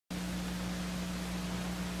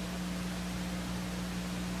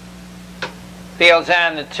Bails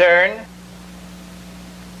on the turn.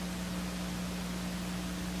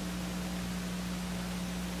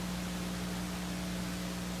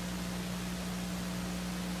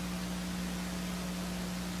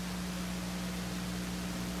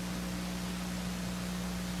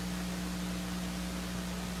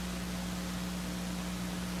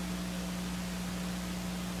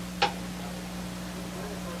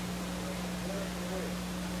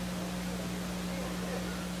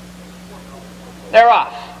 They're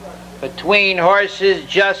off. Between horses,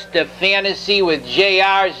 Just a Fantasy with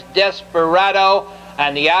JR's Desperado.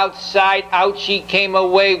 On the outside, Ouchie came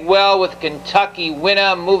away well with Kentucky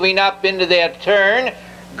Winner. Moving up into that turn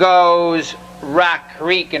goes Rock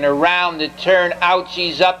Creek, and around the turn,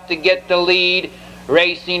 Ouchie's up to get the lead.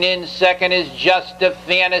 Racing in second is Just a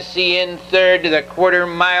Fantasy. In third to the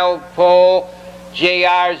quarter-mile pole,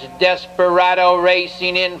 JR's Desperado.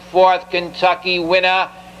 Racing in fourth, Kentucky Winner.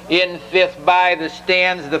 In fifth by the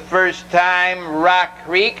stands the first time, Rock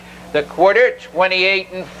Creek. The quarter,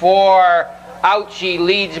 28-4. Ouchie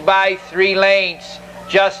leads by 3 lengths.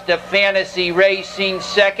 Just a Fantasy racing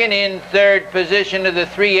second. In third position to the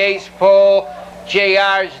 3/8 pole,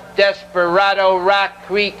 JR's Desperado. Rock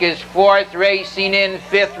Creek is fourth. Racing in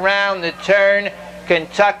fifth round the turn,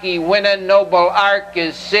 Kentucky Winner. Noble Ark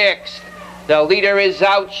is sixth. The leader is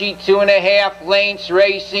Ouchie, 2.5 lengths.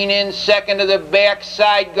 Racing in second to the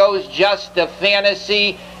backside goes Just a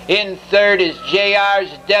Fantasy. In third is JR's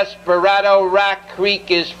Desperado. Rock Creek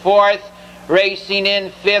is fourth. Racing in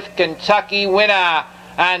fifth, Kentucky Winner.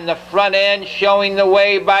 On the front end, showing the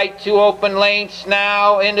way by 2 open lengths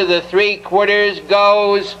now. Into the 3/4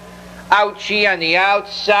 goes Ouchie. On the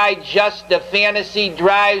outside, Just a Fantasy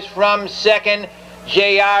drives from second.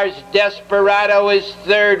 JR's Desperado is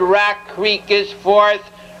third. Rock Creek is fourth.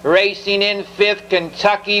 Racing in fifth,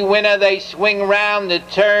 Kentucky Winner. They swing round the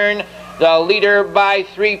turn. The leader by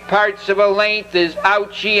 3/4 of a length is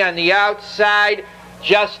Ouchie. On the outside,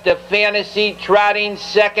 Just a Fantasy trotting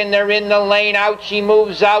second. They're in the lane. Ouchie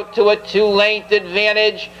moves out to a 2-length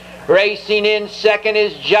advantage. Racing in second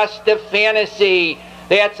is Just a Fantasy.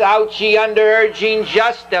 That's Ouchie under-urging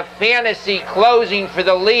Just a Fantasy, closing for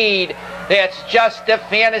the lead. That's Just a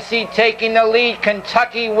Fantasy taking the lead.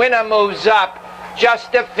 Kentucky Winner moves up.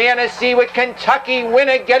 Just a Fantasy with Kentucky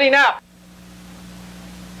Winner getting up.